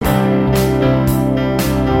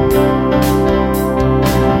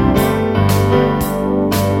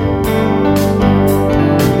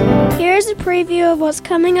what's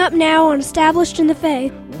coming up now on Established in the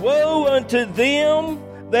Faith. Woe unto them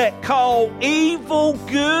that call evil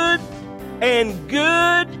good and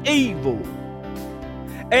good evil,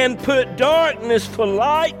 and put darkness for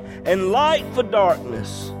light and light for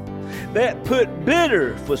darkness, that put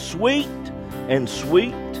bitter for sweet and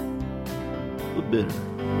sweet for bitter.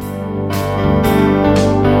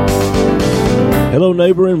 Hello,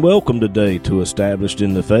 neighbor, and welcome today to Established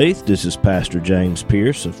in the Faith. This is Pastor James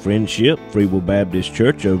Pierce of Friendship Free Will Baptist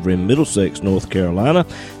Church over in Middlesex, North Carolina,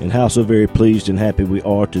 and how so very pleased and happy we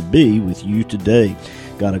are to be with you today.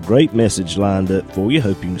 Got a great message lined up for you.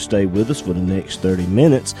 Hope you can stay with us for the next 30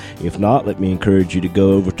 minutes. If not, let me encourage you to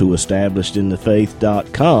go over to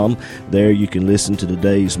establishedinthefaith.com. There you can listen to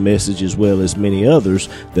today's message as well as many others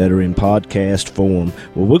that are in podcast form.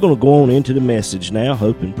 Well, we're going to go on into the message now.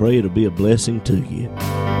 Hope and pray it'll be a blessing to you.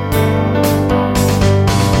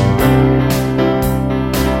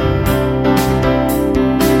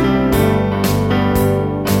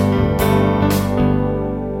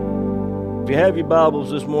 If you have your Bibles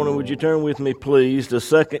this morning, would you turn with me, please, to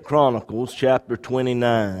 2 Chronicles chapter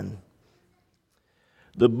 29.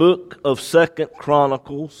 The book of 2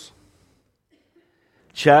 Chronicles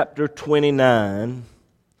chapter 29.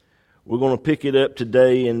 We're going to pick it up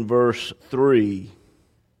today in verse 3.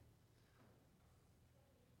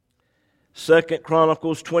 2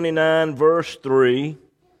 Chronicles 29, verse 3.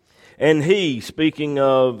 And he, speaking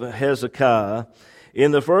of Hezekiah,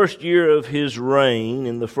 in the first year of his reign,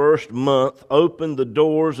 in the first month, opened the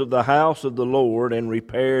doors of the house of the Lord and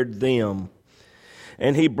repaired them.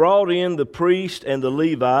 And he brought in the priests and the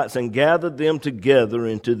Levites and gathered them together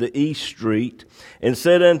into the east street and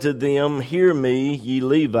said unto them, Hear me, ye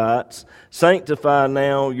Levites, sanctify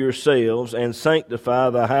now yourselves and sanctify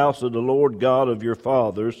the house of the Lord God of your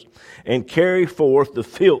fathers, and carry forth the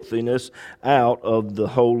filthiness out of the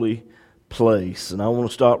holy place. And I want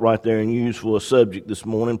to stop right there and use for a subject this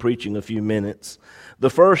morning, preaching a few minutes, the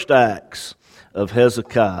first acts of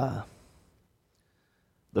Hezekiah.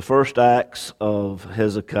 The first acts of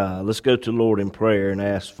Hezekiah. Let's go to the Lord in prayer and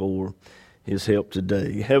ask for His help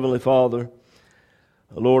today. Heavenly Father,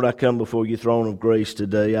 Lord, I come before your throne of grace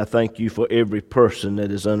today. I thank you for every person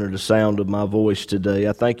that is under the sound of my voice today.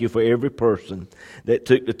 I thank you for every person that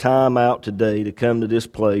took the time out today to come to this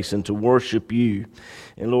place and to worship you.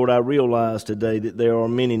 And Lord, I realize today that there are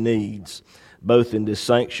many needs, both in this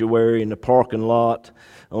sanctuary, in the parking lot,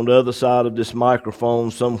 on the other side of this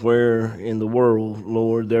microphone, somewhere in the world.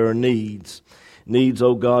 Lord, there are needs. Needs,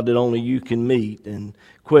 oh God, that only you can meet, and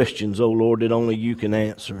questions, oh Lord, that only you can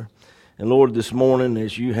answer. And Lord, this morning,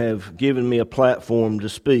 as you have given me a platform to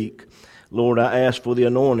speak, Lord, I ask for the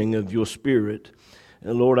anointing of your Spirit.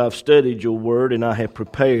 And Lord, I've studied your word and I have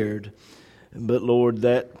prepared. But Lord,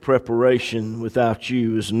 that preparation without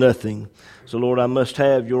you is nothing. So Lord, I must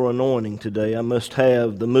have your anointing today. I must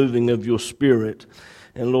have the moving of your Spirit.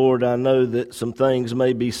 And Lord, I know that some things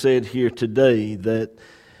may be said here today that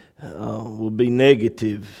will be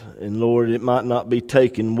negative. And Lord, it might not be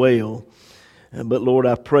taken well. But Lord,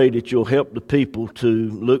 I pray that you'll help the people to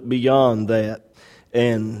look beyond that.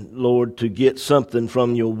 And Lord, to get something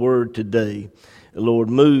from your word today. Lord,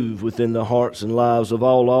 move within the hearts and lives of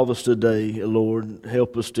all of us today. Lord,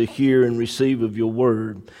 help us to hear and receive of your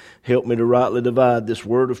word. Help me to rightly divide this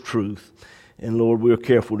word of truth. And Lord, we're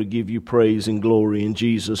careful to give you praise and glory in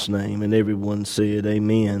Jesus' name. And everyone said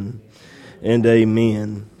amen and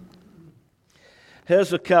amen.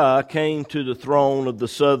 Hezekiah came to the throne of the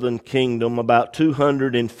southern kingdom about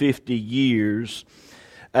 250 years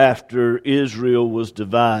after Israel was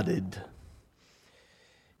divided.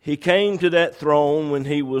 He came to that throne when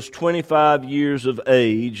he was 25 years of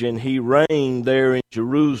age, and he reigned there in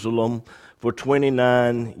Jerusalem for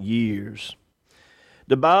 29 years.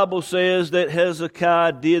 The Bible says that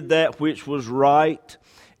Hezekiah did that which was right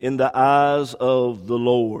in the eyes of the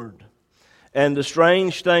Lord. And the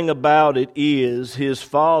strange thing about it is his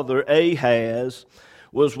father Ahaz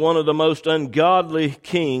was one of the most ungodly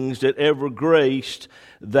kings that ever graced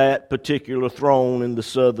that particular throne in the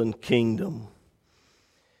southern kingdom.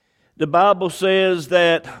 The Bible says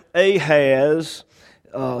that Ahaz,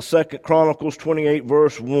 2 Chronicles 28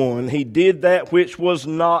 verse 1, he did that which was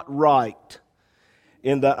not right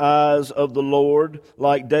in the eyes of the Lord,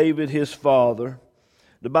 like David his father.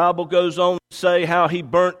 The Bible goes on to say how he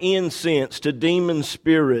burnt incense to demon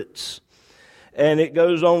spirits. And it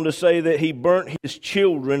goes on to say that he burnt his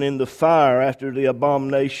children in the fire after the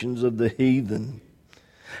abominations of the heathen.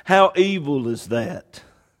 How evil is that?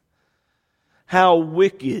 How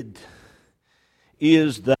wicked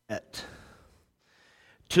is that?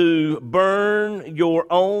 To burn your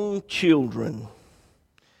own children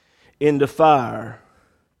into fire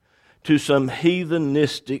to some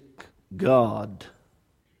heathenistic god.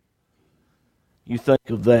 You think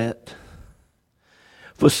of that.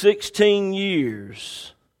 For 16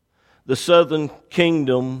 years, the southern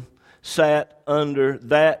kingdom sat under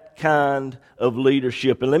that kind of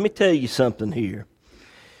leadership. And let me tell you something here.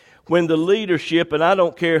 When the leadership, and I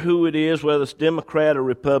don't care who it is, whether it's Democrat or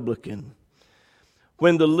Republican,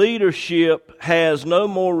 when the leadership has no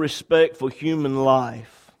more respect for human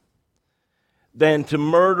life than to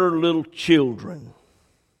murder little children,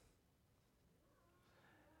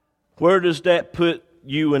 where does that put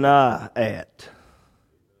you and I at?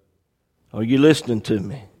 Are you listening to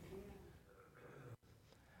me?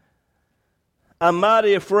 I'm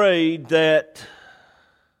mighty afraid that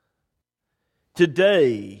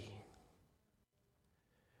today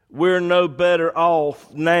we're no better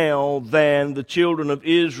off now than the children of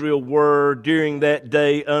Israel were during that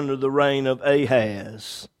day under the reign of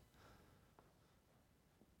Ahaz.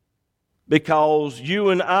 Because you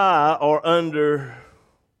and I are under,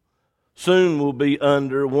 soon will be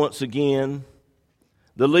under once again,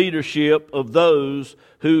 the leadership of those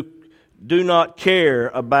who do not care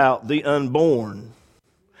about the unborn.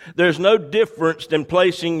 There's no difference than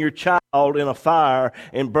placing your child in a fire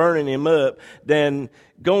and burning him up than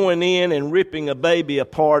going in and ripping a baby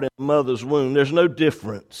apart in a mother's womb. There's no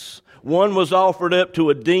difference. One was offered up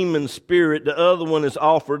to a demon spirit. The other one is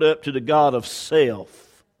offered up to the God of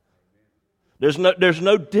self. There's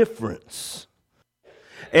no difference.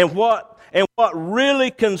 And what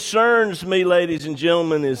really concerns me, ladies and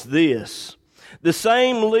gentlemen, is this. The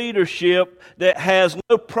same leadership that has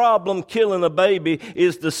no problem killing a baby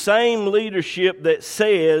is the same leadership that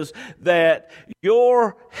says that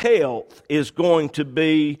your health is going to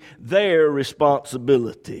be their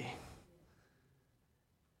responsibility.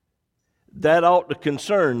 That ought to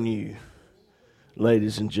concern you,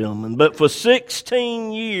 ladies and gentlemen. But for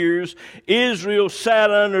 16 years, Israel sat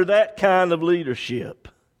under that kind of leadership.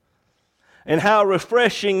 And how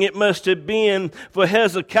refreshing it must have been for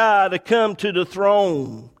Hezekiah to come to the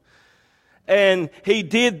throne. And he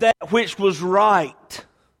did that which was right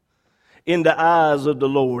in the eyes of the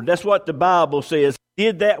Lord. That's what the Bible says. He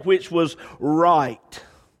did that which was right.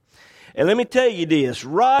 And let me tell you this.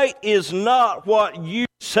 Right is not what you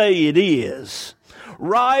say it is.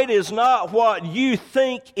 Right is not what you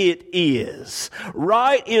think it is.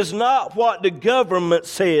 Right is not what the government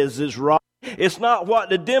says is right. It's not what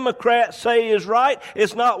the Democrats say is right.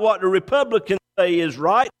 It's not what the Republicans say is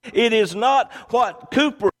right. It is not what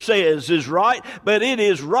Cooper says is right, but it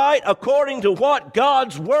is right according to what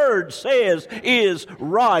God's Word says is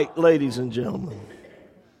right, ladies and gentlemen.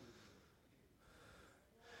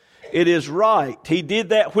 It is right. He did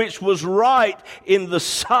that which was right in the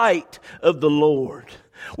sight of the Lord,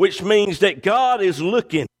 which means that God is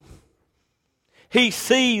looking. He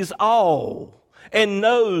sees all and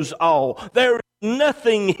knows all. There is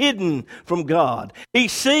nothing hidden from God. He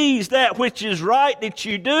sees that which is right that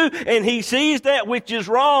you do, and He sees that which is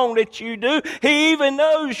wrong that you do. He even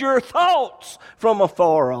knows your thoughts from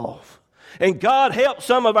afar off. And God help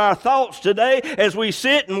some of our thoughts today as we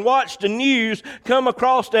sit and watch the news come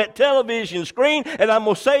across that television screen. And I'm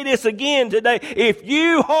going to say this again today. If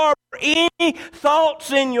you harbor any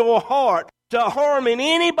thoughts in your heart to harming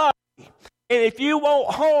anybody, and if you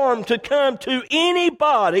want harm to come to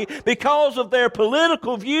anybody because of their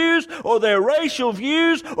political views or their racial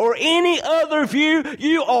views or any other view,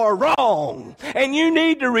 you are wrong. And you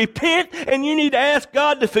need to repent and you need to ask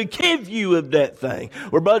God to forgive you of that thing.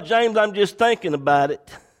 Well, Brother James, I'm just thinking about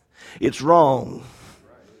it. It's wrong.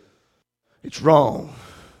 It's wrong.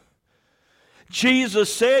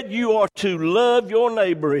 Jesus said you are to love your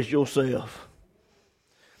neighbor as yourself.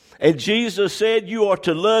 And Jesus said you are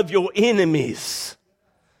to love your enemies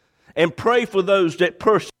and pray for those that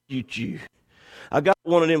persecute you. I got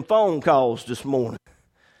one of them phone calls this morning.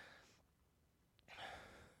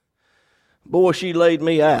 Boy, she laid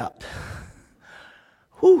me out.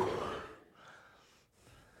 Whew.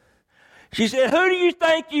 She said, "Who do you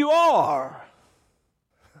think you are?"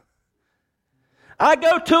 I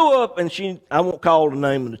go to her, and I won't call the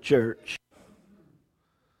name of the church.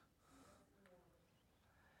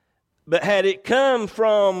 But had it come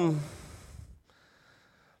from,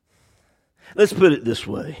 let's put it this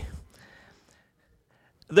way.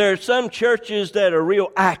 There are some churches that are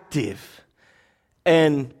real active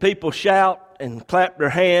and people shout and clap their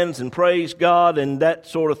hands and praise God and that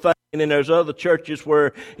sort of thing. And then there's other churches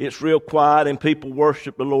where it's real quiet and people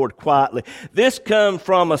worship the Lord quietly. This comes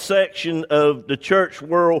from a section of the church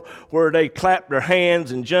world where they clap their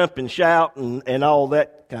hands and jump and shout and all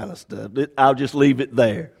that kind of stuff. I'll just leave it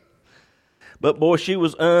there. But boy, she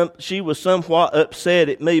was somewhat upset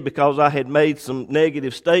at me because I had made some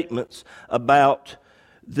negative statements about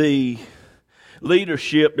the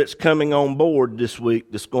leadership that's coming on board this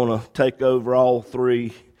week that's going to take over all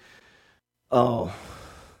three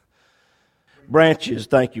branches,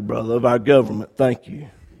 thank you, brother, of our government. Thank you.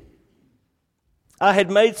 I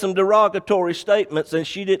had made some derogatory statements, and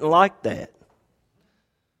she didn't like that.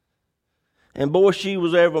 And boy, she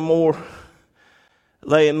was ever more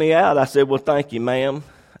laying me out. I said, well, thank you, ma'am.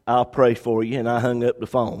 I'll pray for you. And I hung up the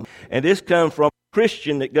phone. And this comes from a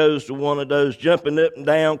Christian that goes to one of those jumping up and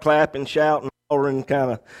down, clapping, shouting, hollering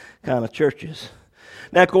kind of churches.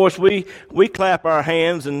 Now, of course, we clap our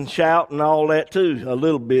hands and shout and all that too a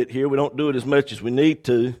little bit here. We don't do it as much as we need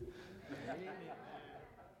to.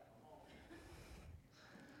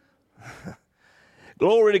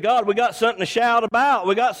 Glory to God. We got something to shout about.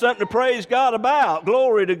 We got something to praise God about.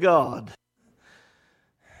 Glory to God.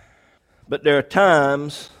 But there are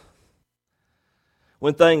times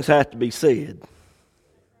when things have to be said.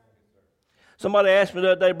 Somebody asked me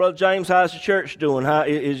the other day, Brother James, how's the church doing?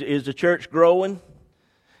 Is the church growing?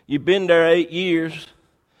 You've been there 8 years.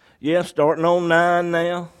 Yeah, starting on 9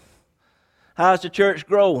 now. How's the church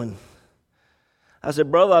growing? I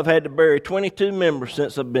said, brother, I've had to bury 22 members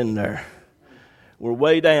since I've been there. We're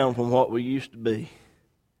way down from what we used to be.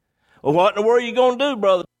 Well, what in the world are you going to do,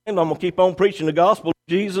 Brother James? I'm going to keep on preaching the gospel of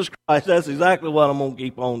Jesus Christ. That's exactly what I'm going to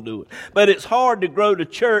keep on doing. But it's hard to grow the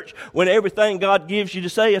church when everything God gives you to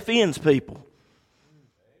say offends people.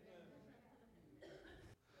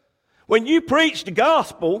 When you preach the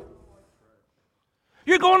gospel,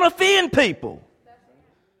 you're going to offend people.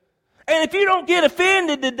 And if you don't get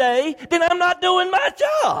offended today, then I'm not doing my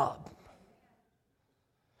job.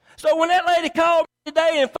 So when that lady called me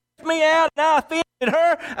today and fussed me out and I offended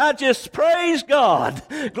her, I just praise God.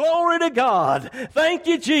 Glory to God. Thank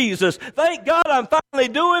you, Jesus. Thank God I'm finally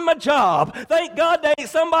doing my job. Thank God there ain't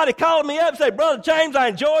somebody calling me up and say, Brother James, I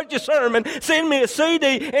enjoyed your sermon. Send me a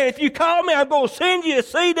CD. And if you call me, I'm going to send you a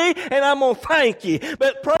CD and I'm going to thank you.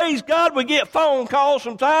 But praise God, we get phone calls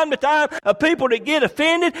from time to time of people that get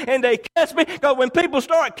offended and they cuss me. Because when people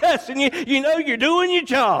start cussing you, you know you're doing your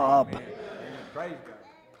job. Amen. Praise God.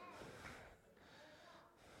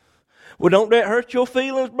 Well, don't that hurt your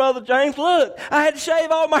feelings, Brother James? Look, I had to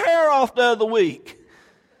shave all my hair off the other week.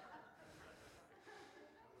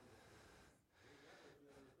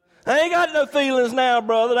 I ain't got no feelings now,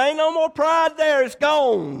 brother. There ain't no more pride there. It's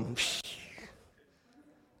gone.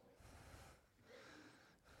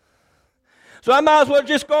 So I might as well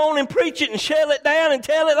just go on and preach it and shell it down and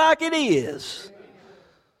tell it like it is.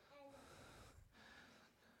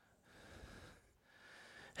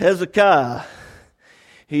 Hezekiah,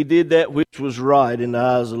 he did that which was right in the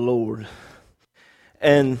eyes of the Lord.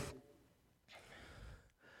 And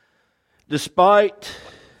despite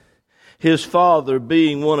his father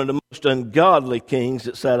being one of the most ungodly kings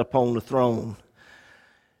that sat upon the throne,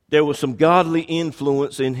 there was some godly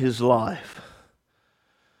influence in his life.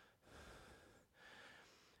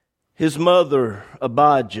 His mother,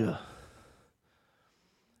 Abijah,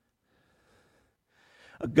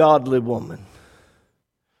 a godly woman.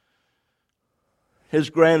 His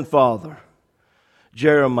grandfather,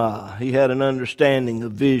 Jeremiah, he had an understanding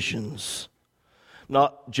of visions.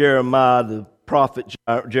 Not Jeremiah, the prophet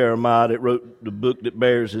Jeremiah that wrote the book that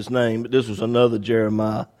bears his name, but this was another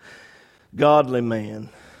Jeremiah. Godly man.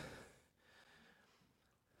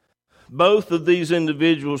 Both of these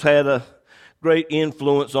individuals had a great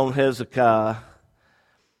influence on Hezekiah.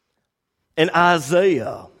 And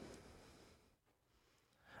Isaiah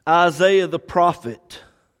the prophet,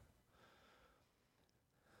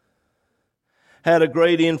 had a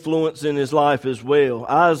great influence in his life as well.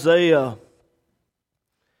 Isaiah,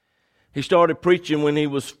 he started preaching when he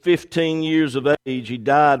was 15 years of age. He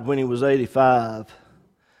died when he was 85.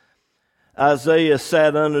 Isaiah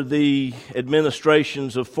sat under the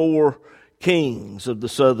administrations of 4 kings of the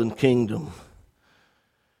southern kingdom.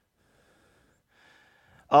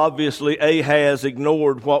 Obviously, Ahaz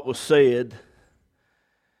ignored what was said,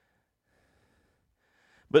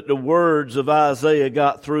 but the words of Isaiah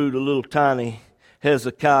got through to little tiny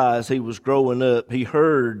Hezekiah as he was growing up. He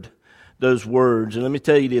heard those words. And let me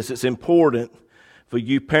tell you this, it's important for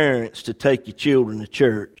you parents to take your children to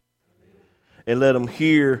church and let them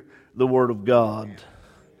hear the Word of God.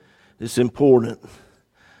 It's important.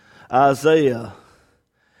 Isaiah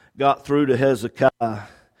got through to Hezekiah.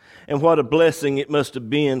 And what a blessing it must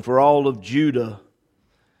have been for all of Judah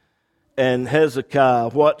and Hezekiah.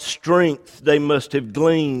 What strength they must have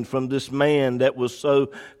gleaned from this man that was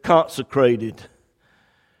so consecrated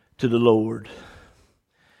to the Lord.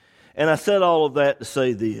 And I said all of that to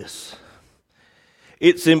say this.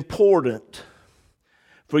 It's important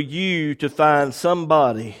for you to find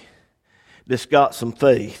somebody that's got some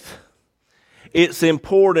faith. It's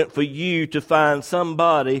important for you to find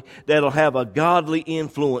somebody that'll have a godly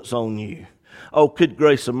influence on you. Oh, good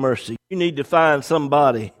grace and mercy. You need to find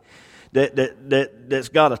somebody that's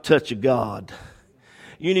got a touch of God.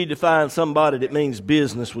 You need to find somebody that means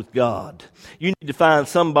business with God. You need to find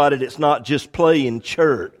somebody that's not just playing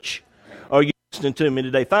church. Are you listening to me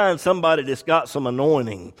today? Find somebody that's got some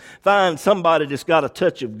anointing. Find somebody that's got a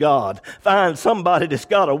touch of God. Find somebody that's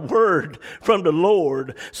got a word from the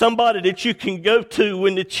Lord. Somebody that you can go to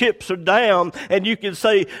when the chips are down and you can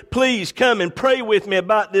say, please come and pray with me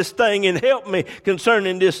about this thing and help me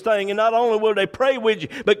concerning this thing. And not only will they pray with you,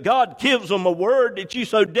 but God gives them a word that you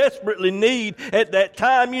so desperately need at that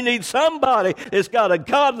time. You need somebody that's got a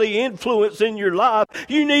godly influence in your life.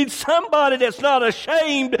 You need somebody that's not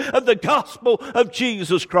ashamed of the gospel of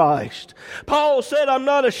Jesus Christ. Paul said, I'm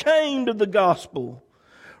not ashamed of the gospel.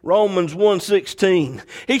 Romans 1:16.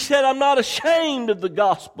 He said, I'm not ashamed of the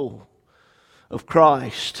gospel of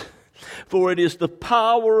Christ, for it is the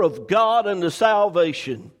power of God unto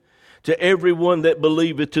salvation to everyone that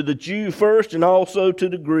believeth, to the Jew first and also to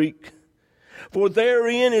the Greek. For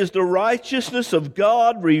therein is the righteousness of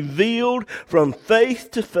God revealed from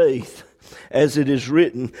faith to faith, as it is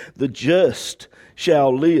written, the just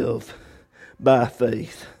shall live by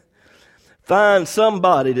faith. Find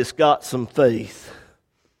somebody that's got some faith.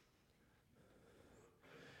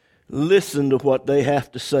 Listen to what they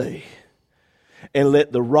have to say. And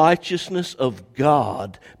let the righteousness of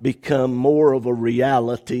God become more of a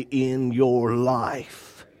reality in your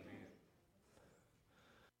life.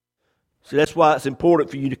 See, that's why it's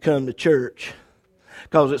important for you to come to church.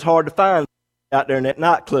 Because it's hard to find out there in that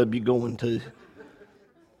nightclub you're going to.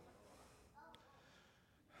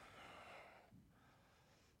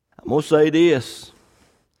 I'm going to say this.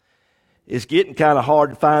 It's getting kind of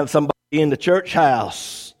hard to find somebody in the church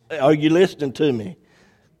house. Are you listening to me?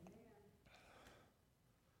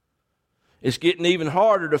 It's getting even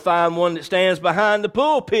harder to find one that stands behind the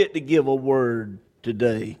pulpit to give a word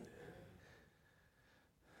today.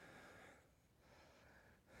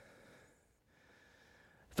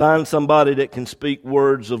 Find somebody that can speak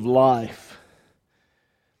words of life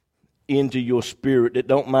into your spirit, that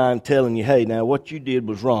don't mind telling you, hey, now what you did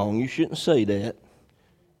was wrong. You shouldn't say that.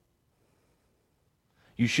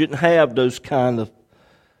 You shouldn't have those kind of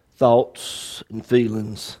thoughts and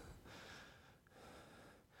feelings.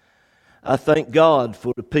 I thank God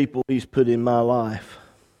for the people He's put in my life.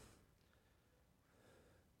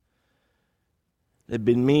 They've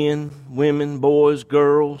been men, women, boys,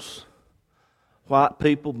 girls, white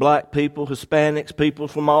people, black people, Hispanics, people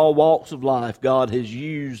from all walks of life. God has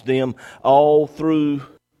used them all through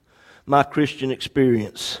my Christian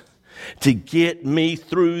experience to get me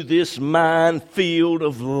through this minefield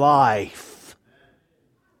of life.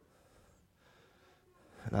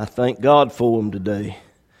 And I thank God for them today.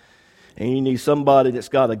 And you need somebody that's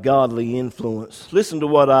got a godly influence. Listen to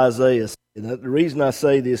what Isaiah said. The reason I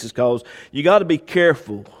say this is because you got to be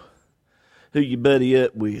careful who you buddy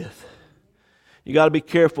up with. You got to be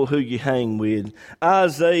careful who you hang with.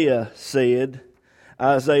 Isaiah said,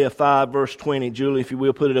 Isaiah 5 verse 20. Julie, if you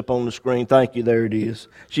will, put it up on the screen. Thank you. There it is.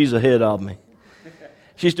 She's ahead of me.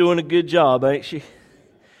 She's doing a good job, ain't she?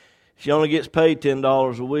 She only gets paid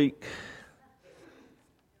 $10 a week.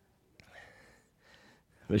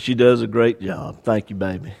 But she does a great job. Thank you,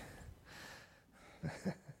 baby.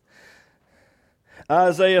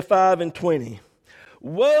 Isaiah 5:20.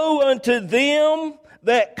 Woe unto them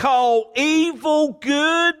that call evil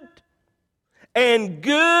good and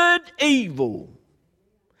good evil,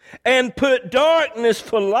 and put darkness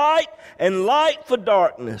for light and light for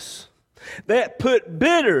darkness, that put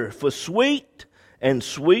bitter for sweet and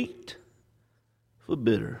sweet for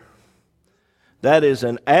bitter. That is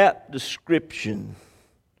an apt description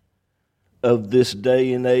of this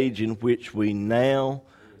day and age in which we now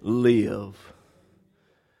live.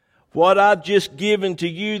 What I've just given to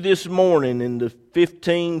you this morning in the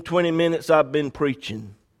 15-20 minutes I've been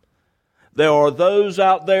preaching, there are those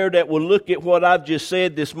out there that will look at what I've just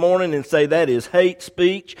said this morning and say that is hate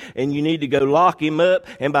speech and you need to go lock him up,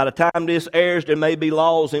 and by the time this airs there may be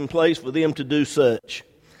laws in place for them to do such.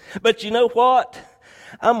 But you know what?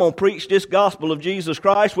 I'm going to preach this gospel of Jesus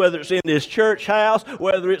Christ, whether it's in this church house,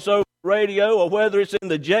 whether it's over radio, or whether it's in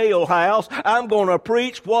the jailhouse. I'm going to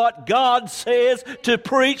preach what God says to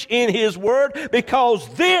preach in His Word, because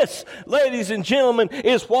this, ladies and gentlemen,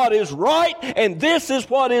 is what is right and this is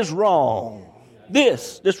what is wrong.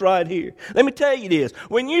 This right here. Let me tell you this.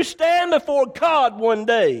 When you stand before God one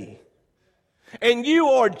day and you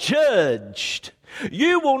are judged,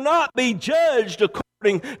 You will not be judged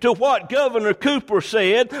according to what Governor Cooper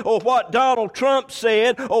said, or what Donald Trump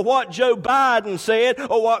said, or what Joe Biden said,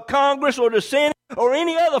 or what Congress or the Senate or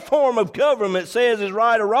any other form of government says is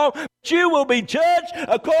right or wrong. But you will be judged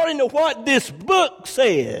according to what this book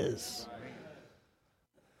says.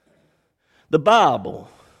 The Bible.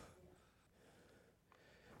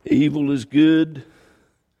 Evil is good.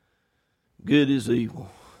 Good is evil.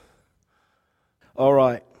 All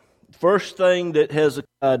right. First thing that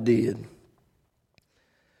Hezekiah did.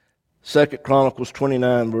 2 Chronicles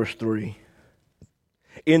 29 verse 3.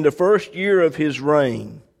 In the first year of his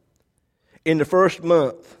reign, in the first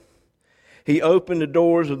month, he opened the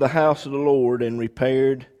doors of the house of the Lord and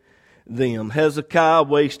repaired them. Hezekiah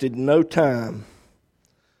wasted no time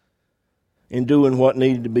in doing what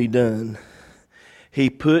needed to be done. He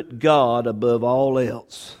put God above all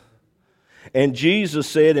else. And Jesus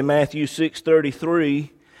said in Matthew 6:33,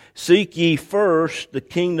 seek ye first the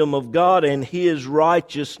kingdom of God and His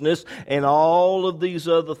righteousness, and all of these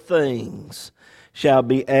other things shall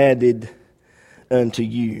be added unto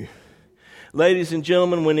you. Ladies and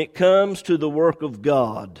gentlemen, when it comes to the work of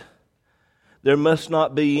God, there must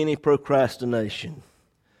not be any procrastination.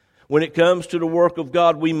 When it comes to the work of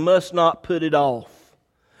God, we must not put it off.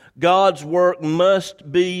 God's work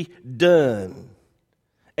must be done.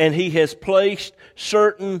 And He has placed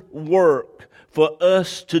certain work for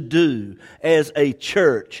us to do as a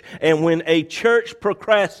church. And when a church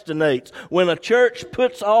procrastinates, when a church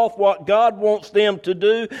puts off what God wants them to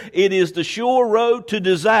do, it is the sure road to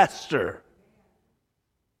disaster.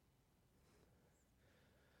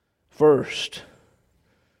 First,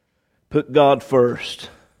 put God first.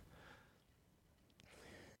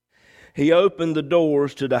 He opened the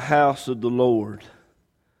doors to the house of the Lord.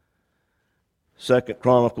 2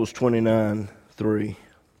 Chronicles 29:3.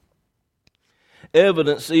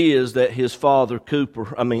 Evidence is that his father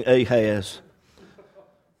Ahaz.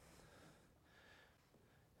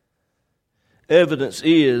 Evidence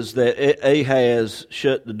is that Ahaz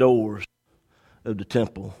shut the doors of the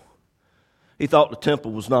temple. He thought the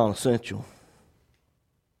temple was non-essential.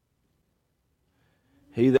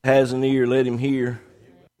 He that has an ear, let him hear.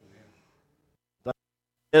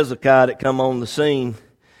 Hezekiah that come on the scene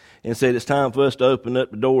and said it's time for us to open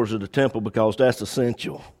up the doors of the temple because that's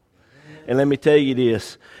essential. And let me tell you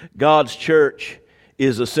this, God's church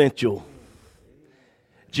is essential.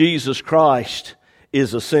 Jesus Christ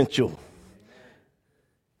is essential.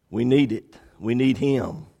 We need it. We need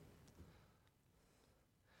Him.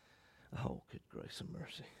 Oh, good grace and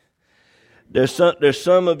mercy. There's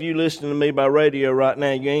some of you listening to me by radio right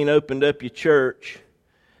now, you ain't opened up your church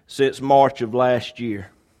since March of last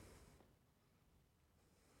year.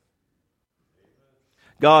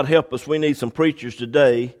 God help us, we need some preachers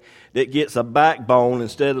today that gets a backbone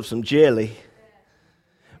instead of some jelly.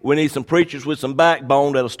 We need some preachers with some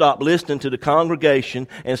backbone that'll stop listening to the congregation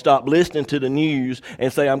and stop listening to the news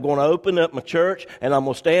and say, I'm going to open up my church and I'm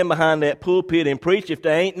going to stand behind that pulpit and preach. If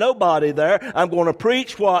there ain't nobody there, I'm going to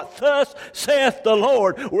preach what thus saith the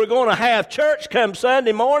Lord. We're going to have church come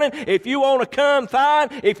Sunday morning. If you want to come, fine.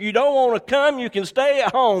 If you don't want to come, you can stay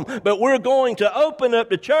at home. But we're going to open up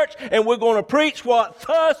the church and we're going to preach what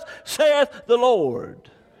thus saith the Lord.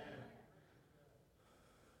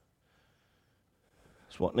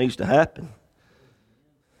 That's what needs to happen.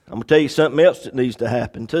 I'm going to tell you something else that needs to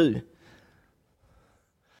happen too.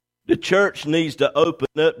 The church needs to open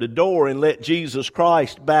up the door and let Jesus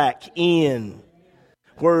Christ back in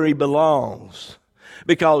where He belongs.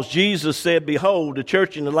 Because Jesus said, behold, the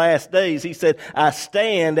church in the last days, He said, I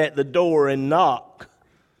stand at the door and knock.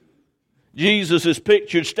 Jesus is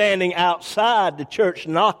pictured standing outside the church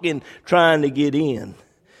knocking, trying to get in.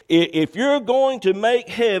 If you're going to make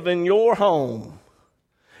heaven your home,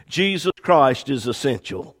 Jesus Christ is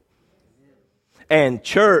essential. And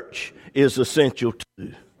church is essential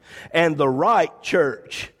too. And the right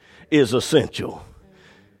church is essential.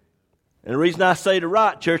 And the reason I say the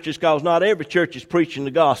right church is because not every church is preaching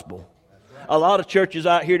the gospel. A lot of churches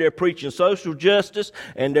out here, they're preaching social justice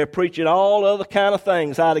and they're preaching all other kind of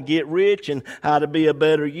things, how to get rich and how to be a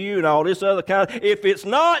better you and all this other kind of. If it's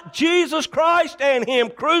not Jesus Christ and Him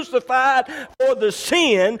crucified for the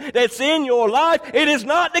sin that's in your life, it is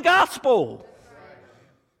not the gospel.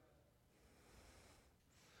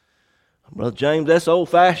 Brother James, that's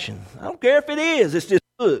old-fashioned. I don't care if it is. It's this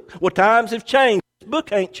book. Well, times have changed. This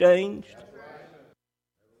book ain't changed.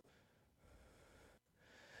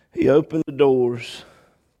 He opened the doors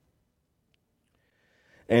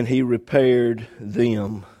and He repaired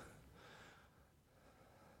them.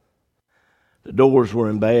 The doors were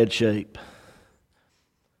in bad shape.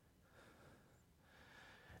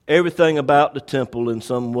 Everything about the temple in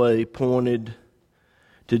some way pointed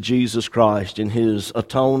to Jesus Christ and His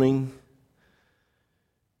atoning,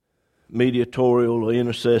 mediatorial, or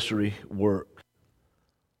intercessory work.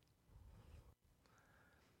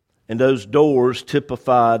 And those doors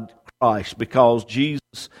typified Christ because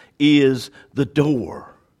Jesus is the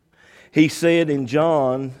door. He said in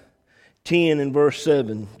John 10 and verse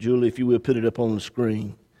 7, Julie, if you will put it up on the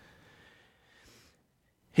screen.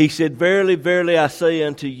 He said, "Verily, verily, I say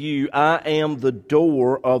unto you, I am the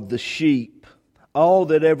door of the sheep. All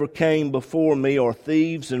that ever came before me are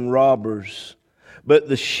thieves and robbers, but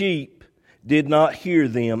the sheep did not hear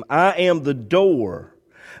them. I am the door.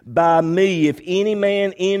 By me, if any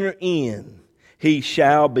man enter in, he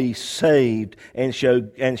shall be saved and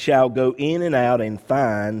shall go in and out and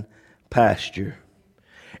find pasture."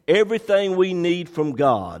 Everything we need from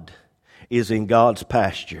God is in God's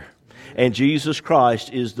pasture. And Jesus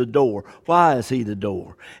Christ is the door. Why is He the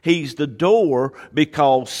door? He's the door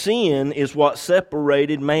because sin is what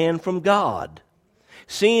separated man from God.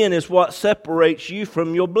 Sin is what separates you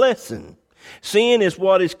from your blessing. Sin is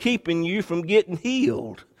what is keeping you from getting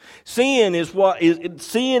healed. Sin is what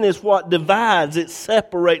divides, it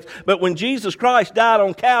separates. But when Jesus Christ died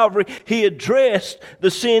on Calvary, He addressed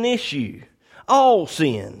the sin issue. All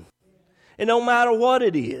sin. And no matter what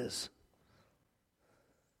it is.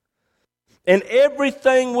 And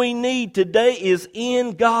everything we need today is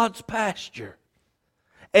in God's pasture.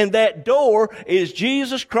 And that door is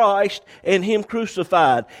Jesus Christ and Him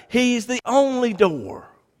crucified. He's the only door.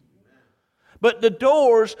 But the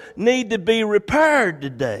doors need to be repaired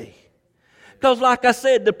today. Because like I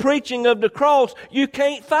said, the preaching of the cross, you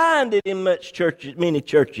can't find it in many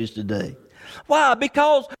churches today. Why?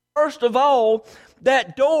 Because first of all,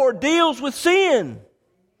 that door deals with sin.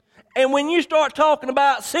 And when you start talking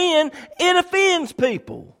about sin, it offends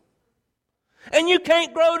people. And you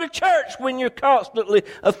can't grow the church when you're constantly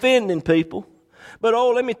offending people. But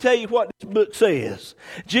let me tell you what this book says.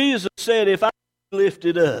 Jesus said, "If I be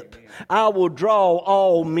lifted up, I will draw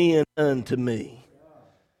all men unto me."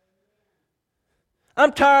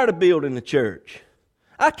 I'm tired of building the church.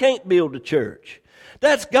 I can't build a church.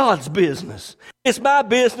 That's God's business. It's my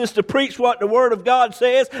business to preach what the Word of God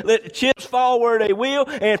says. Let the chips fall where they will.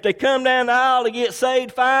 And if they come down the aisle to get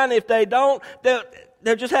saved, fine. If they don't,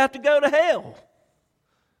 they'll just have to go to hell.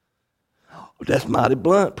 That's mighty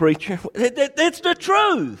blunt, preacher. It's the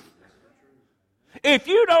truth. If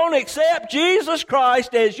you don't accept Jesus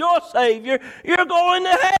Christ as your Savior, you're going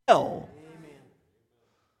to hell.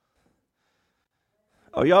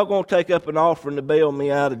 Are y'all going to take up an offering to bail me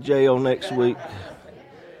out of jail next week?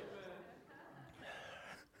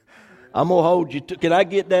 I'm going to hold you to. Can I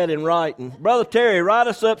get that in writing? Brother Terry, write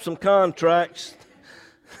us up some contracts.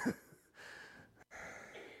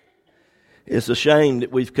 It's a shame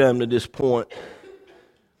that we've come to this point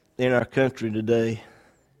in our country today.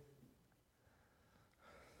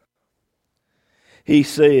 He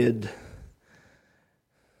said,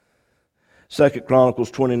 2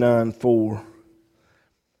 Chronicles 29:4,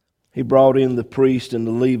 He brought in the priests and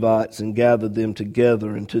the Levites and gathered them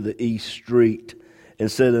together into the east street and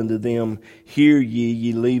said unto them, "Hear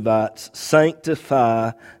ye Levites,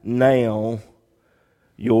 sanctify now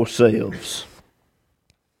yourselves."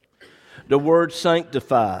 The word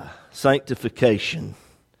sanctify, sanctification,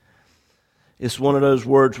 it's one of those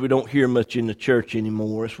words we don't hear much in the church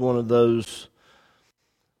anymore. It's one of those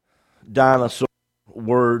dinosaur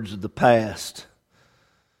words of the past.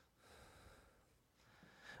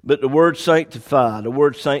 But the word sanctify, the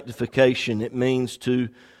word sanctification, it means to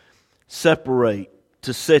separate,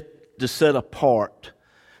 to set apart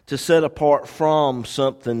from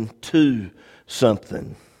something to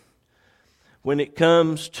something. When it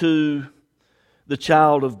comes to the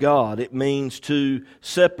child of God, it means to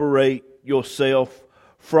separate yourself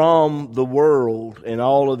from the world and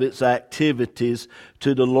all of its activities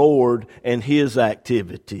to the Lord and His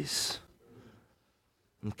activities.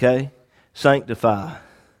 Okay? Sanctify.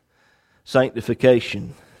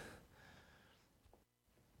 Sanctification.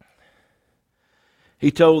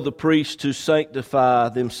 He told the priests to sanctify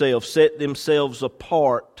themselves, set themselves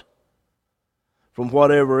apart from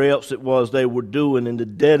whatever else it was they were doing and to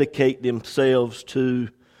dedicate themselves to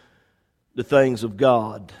the things of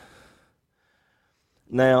God.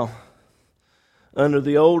 Now, under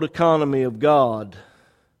the old economy of God,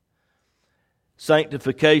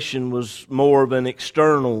 sanctification was more of an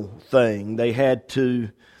external thing. They had to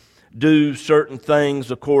do certain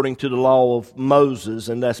things according to the law of Moses,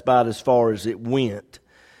 and that's about as far as it went.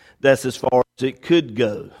 That's as far as it could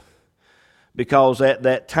go. Because at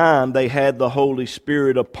that time they had the Holy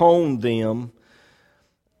Spirit upon them,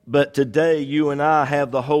 But today you and I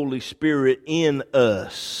have the Holy Spirit in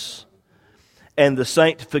us. And the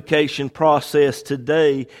sanctification process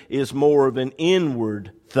today is more of an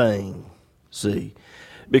inward thing. See?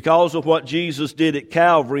 Because of what Jesus did at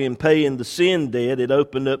Calvary in paying the sin debt, it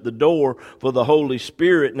opened up the door for the Holy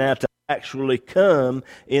Spirit now to actually come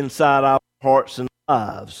inside our hearts and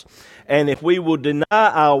lives. And if we will deny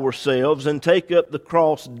ourselves and take up the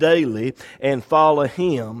cross daily and follow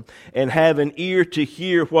Him and have an ear to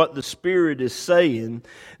hear what the Spirit is saying,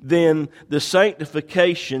 then the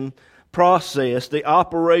sanctification process, the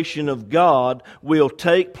operation of God, will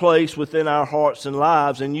take place within our hearts and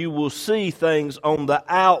lives, and you will see things on the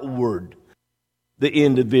outward, the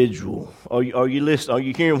individual. Are you listening? Are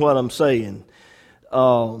you hearing what I'm saying?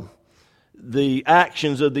 The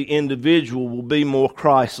actions of the individual will be more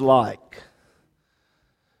Christ-like.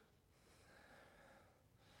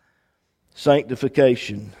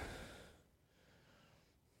 Sanctification.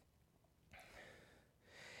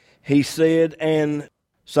 He said, and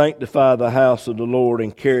sanctify the house of the Lord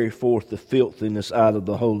and carry forth the filthiness out of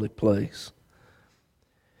the holy place.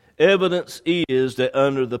 Evidence is that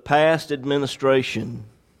under the past administration,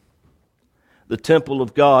 the temple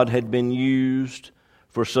of God had been used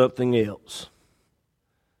for something else.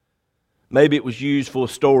 Maybe it was used for a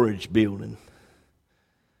storage building.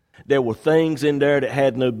 There were things in there that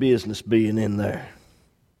had no business being in there.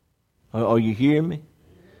 Are you hearing me?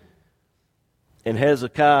 And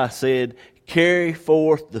Hezekiah said, carry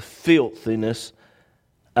forth the filthiness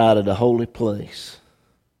out of the holy place.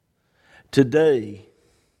 Today,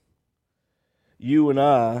 you and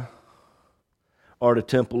I are the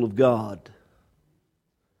temple of God.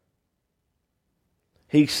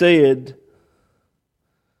 He said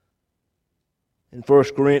in 1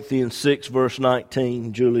 Corinthians 6, verse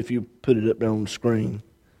 19, Julie, if you put it up there on the screen.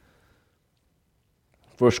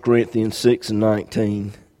 1 Corinthians 6 and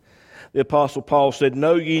 19. The Apostle Paul said,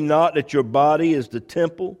 know ye not that your body is the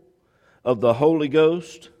temple of the Holy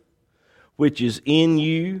Ghost, which is in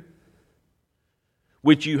you,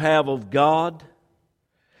 which you have of God,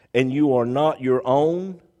 and you are not your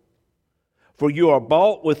own? For you are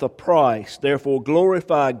bought with a price. Therefore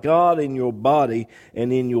glorify God in your body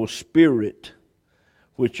and in your spirit,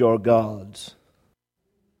 which are God's.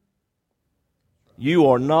 You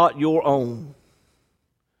are not your own.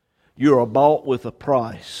 You are bought with a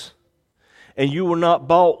price. And you were not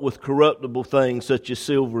bought with corruptible things such as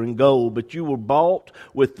silver and gold, but you were bought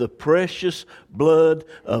with the precious blood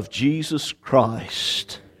of Jesus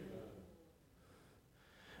Christ.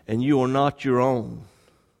 And you are not your own.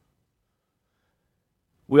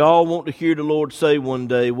 We all want to hear the Lord say one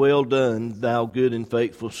day, well done, thou good and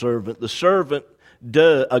faithful servant.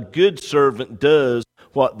 A good servant does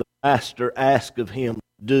what the master asks of him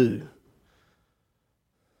to do.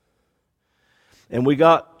 And we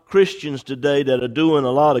got Christians today that are doing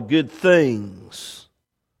a lot of good things.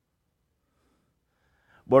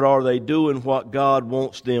 But are they doing what God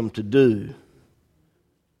wants them to do?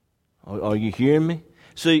 Are you hearing me?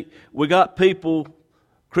 See, we got people,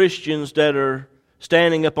 Christians, that are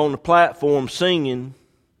standing up on the platform singing,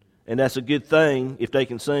 and that's a good thing if they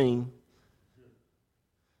can sing,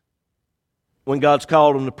 when God's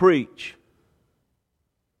called them to preach.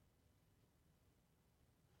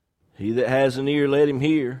 He that has an ear, let him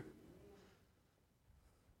hear.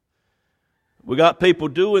 We got people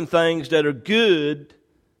doing things that are good,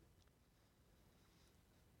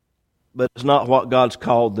 but it's not what God's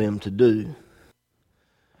called them to do.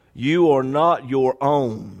 You are not your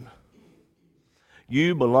own.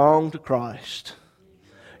 You belong to Christ.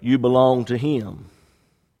 You belong to Him.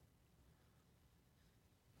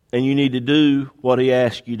 And you need to do what He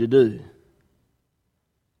asks you to do.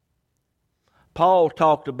 Paul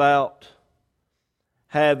talked about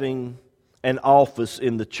having an office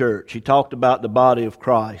in the church. He talked about the body of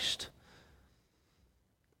Christ.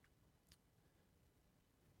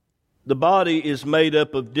 The body is made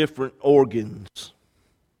up of different organs.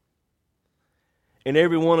 And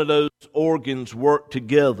every one of those organs work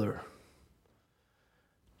together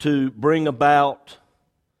to bring about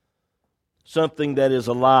something that is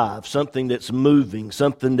alive, something that's moving,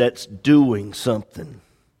 something that's doing something.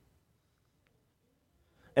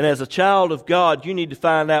 And as a child of God, you need to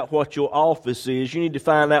find out what your office is. You need to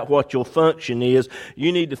find out what your function is.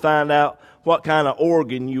 You need to find out what kind of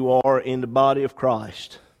organ you are in the body of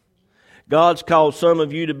Christ. God's called some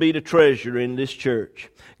of you to be the treasurer in this church.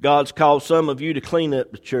 God's called some of you to clean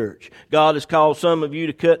up the church. God has called some of you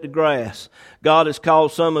to cut the grass. God has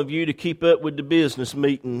called some of you to keep up with the business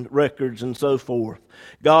meeting records and so forth.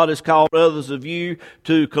 God has called others of you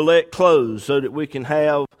to collect clothes so that we can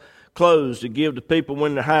have clothes to give to people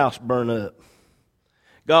when their house burn up.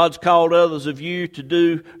 God's called others of you to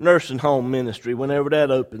do nursing home ministry whenever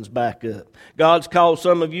that opens back up. God's called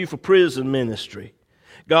some of you for prison ministry.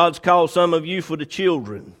 God's called some of you for the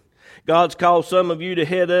children. God's called some of you to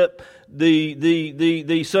head up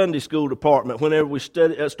the Sunday school department whenever we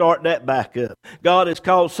start that back up. God has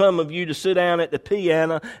called some of you to sit down at the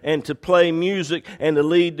piano and to play music and to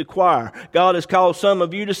lead the choir. God has called some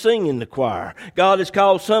of you to sing in the choir. God has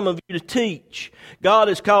called some of you to teach. God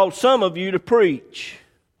has called some of you to preach.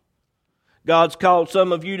 God's called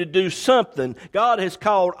some of you to do something. God has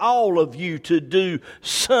called all of you to do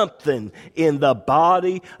something in the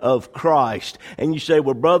body of Christ. And you say,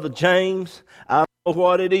 well, Brother James, I don't know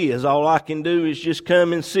what it is. All I can do is just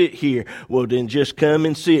come and sit here. Well, then just come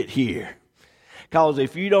and sit here. Because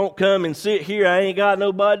if you don't come and sit here, I ain't got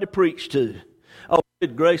nobody to preach to. Oh,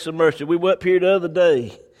 good grace and mercy. We were up here the other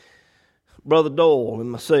day, Brother Doyle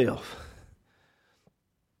and myself,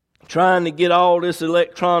 trying to get all this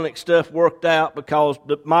electronic stuff worked out because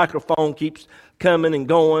the microphone keeps coming and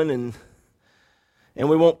going, and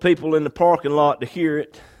we want people in the parking lot to hear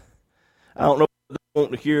it. I don't know if they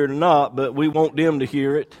want to hear it or not, but we want them to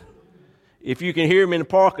hear it. If you can hear me in the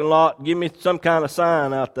parking lot, give me some kind of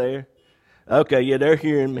sign out there. Okay, yeah, they're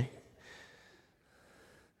hearing me.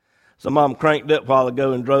 Some of them cranked up a while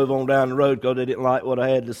ago and drove on down the road because they didn't like what I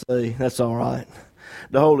had to say. That's all right.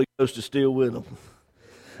 The Holy Ghost is still with them.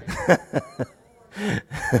 The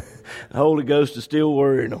Holy Ghost is still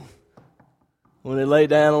worrying them. When they lay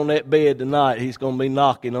down on that bed tonight, He's going to be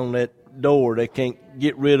knocking on that door. They can't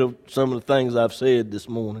get rid of some of the things I've said this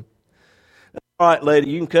morning. All right, lady,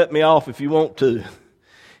 you can cut me off if you want to.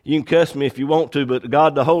 You can cuss me if you want to, but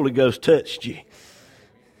God the Holy Ghost touched you.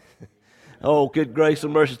 Oh, good grace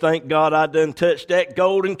and mercy. Thank God I done touched that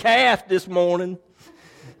golden calf this morning.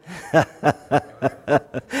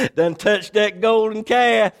 Done touched that golden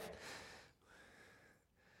calf.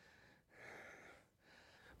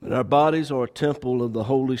 But our bodies are a temple of the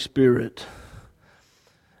Holy Spirit.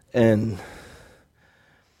 And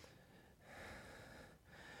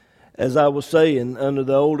as I was saying, under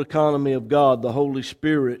the old economy of God, the Holy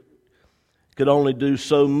Spirit could only do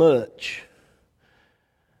so much.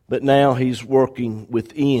 But now He's working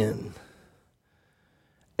within.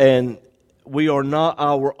 And we are not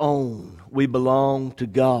our own. We belong to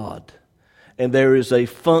God. And there is a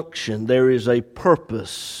function, there is a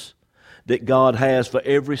purpose that God has for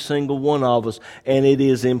every single one of us. And it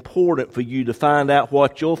is important for you to find out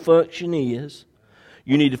what your function is.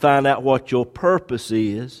 You need to find out what your purpose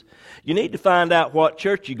is. You need to find out what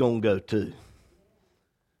church you're going to go to.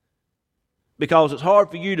 Because it's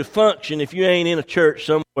hard for you to function if you ain't in a church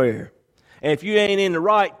somewhere. And if you ain't in the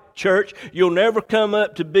right church, you'll never come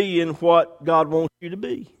up to being what God wants you to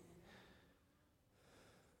be.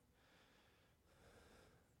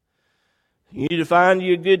 You need to find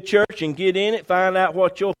you a good church and get in it, find out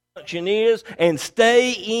what your function is, and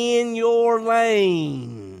stay in your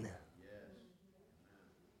lane.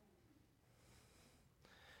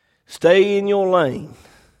 Stay in your lane.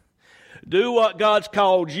 Do what God's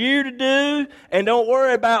called you to do, and don't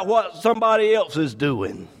worry about what somebody else is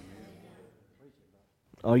doing.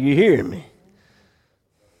 Are you hearing me?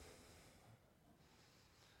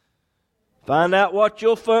 Find out what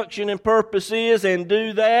your function and purpose is and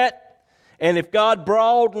do that. And if God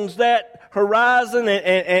broadens that horizon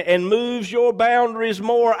and moves your boundaries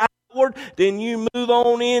more outward, then you move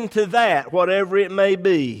on into that, whatever it may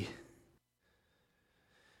be.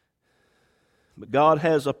 But God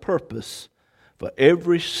has a purpose for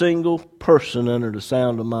every single person under the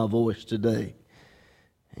sound of my voice today.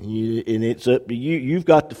 And it's up to you. You've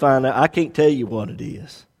got to find out. I can't tell you what it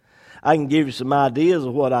is. I can give you some ideas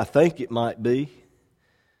of what I think it might be.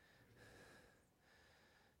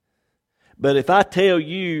 But if I tell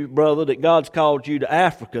you, brother, that God's called you to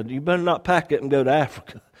Africa, you better not pack up and go to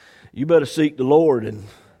Africa. You better seek the Lord and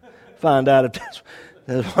find out if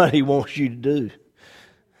that's what He wants you to do.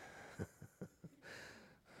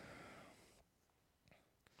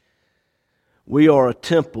 We are a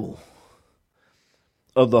temple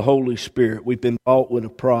of the Holy Spirit. We've been bought with a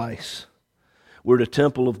price. We're the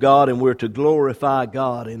temple of God, and we're to glorify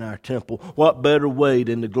God in our temple. What better way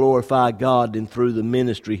than to glorify God than through the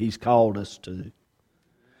ministry He's called us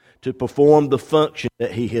to perform the function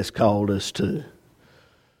that He has called us to.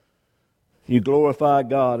 You glorify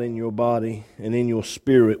God in your body and in your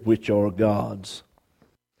spirit, which are God's.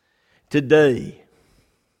 Today,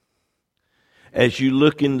 as you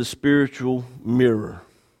look in the spiritual mirror,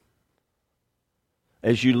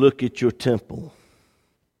 as you look at your temple,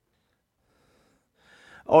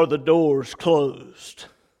 are the doors closed?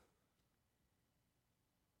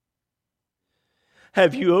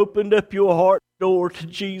 Have you opened up your heart door to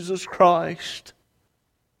Jesus Christ?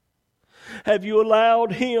 Have you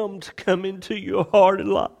allowed Him to come into your heart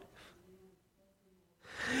and life?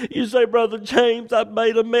 You say, Brother James, I've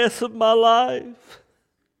made a mess of my life.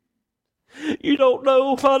 You don't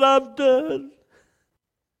know what I've done.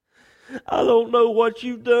 I don't know what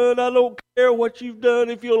you've done. I don't care what you've done.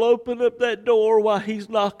 If you'll open up that door while He's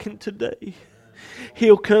knocking today,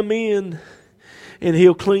 He'll come in and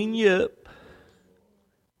He'll clean you up.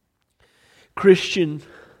 Christian,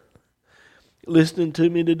 listening to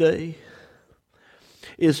me today,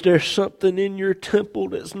 is there something in your temple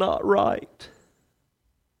that's not right?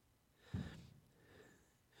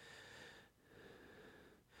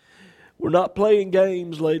 We're not playing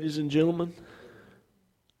games, ladies and gentlemen.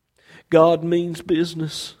 God means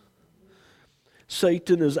business.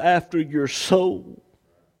 Satan is after your soul.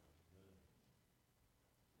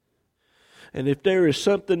 And if there is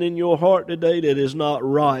something in your heart today that is not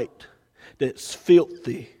right, that's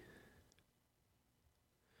filthy,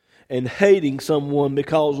 and hating someone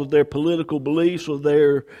because of their political beliefs or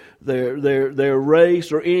their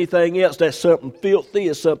race or anything else, that's something filthy,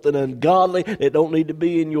 it's something ungodly that don't need to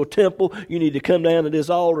be in your temple. You need to come down to this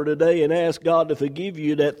altar today and ask God to forgive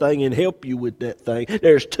you that thing and help you with that thing.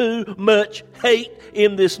 There's too much hate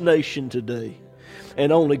in this nation today,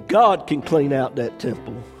 and only God can clean out that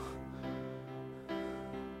temple.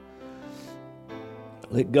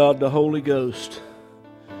 Let God the Holy Ghost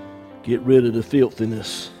get rid of the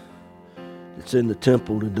filthiness that's in the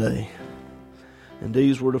temple today. And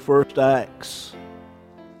these were the first acts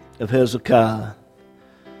of Hezekiah.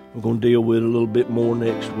 We're going to deal with it a little bit more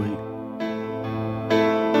next week.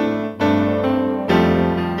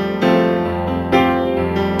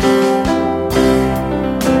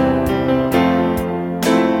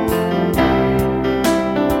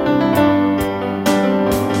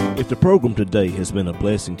 The program today has been a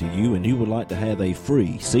blessing to you, and you would like to have a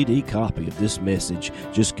free CD copy of this message,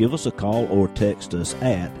 just give us a call or text us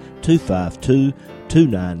at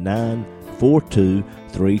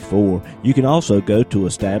 252-299-4234. You can also go to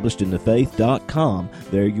establishedinthefaith.com.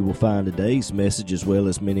 There you will find today's message as well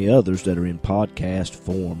as many others that are in podcast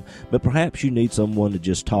form. But perhaps you need someone to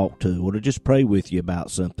just talk to or to just pray with you about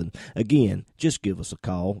something. Again, just give us a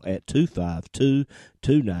call at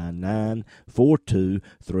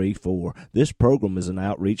 252-299-4234. This program is an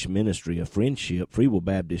outreach ministry of Friendship Free Will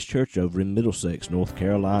Baptist Church over in Middlesex, North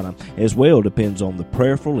Carolina. As well depends on the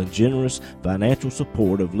prayerful and generous financial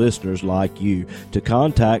support of listeners like you. To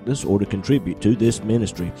contact us or to contribute to this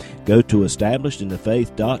ministry, go to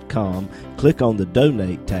establishedinthefaith.com, click on the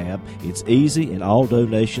Donate tab. It's easy and all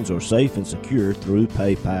donations are safe and secure through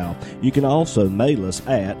PayPal. You can also mail us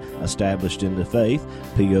at Established in the Faith,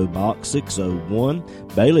 P.O. Box 601,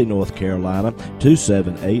 Bailey, North Carolina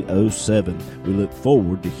 27807. We look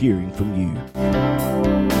forward to hearing from you.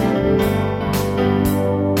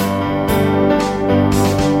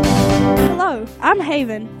 Hello, I'm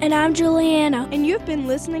Haven. And I'm Juliana. And you've been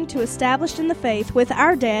listening to Established in the Faith with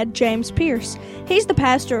our dad, James Pierce. He's the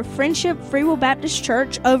pastor of Friendship Free Will Baptist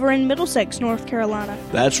Church over in Middlesex, North Carolina.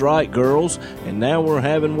 That's right, girls. And now we're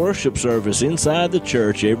having worship service inside the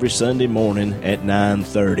church every Sunday morning at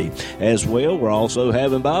 9:30. As well, we're also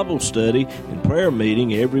having Bible study and prayer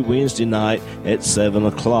meeting every Wednesday night at 7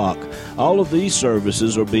 o'clock. All of these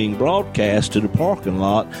services are being broadcast to the parking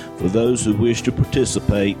lot for those who wish to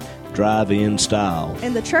participate drive-in style.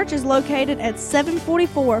 And the church is located at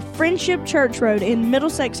 744 Friendship Church Road in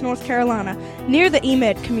Middlesex, North Carolina, near the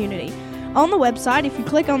EMED community. On the website, if you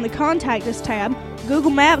click on the Contact Us tab,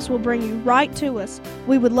 Google Maps will bring you right to us.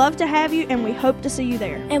 We would love to have you, and we hope to see you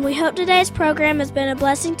there. And we hope today's program has been a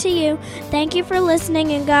blessing to you. Thank you for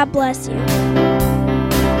listening, and God bless you.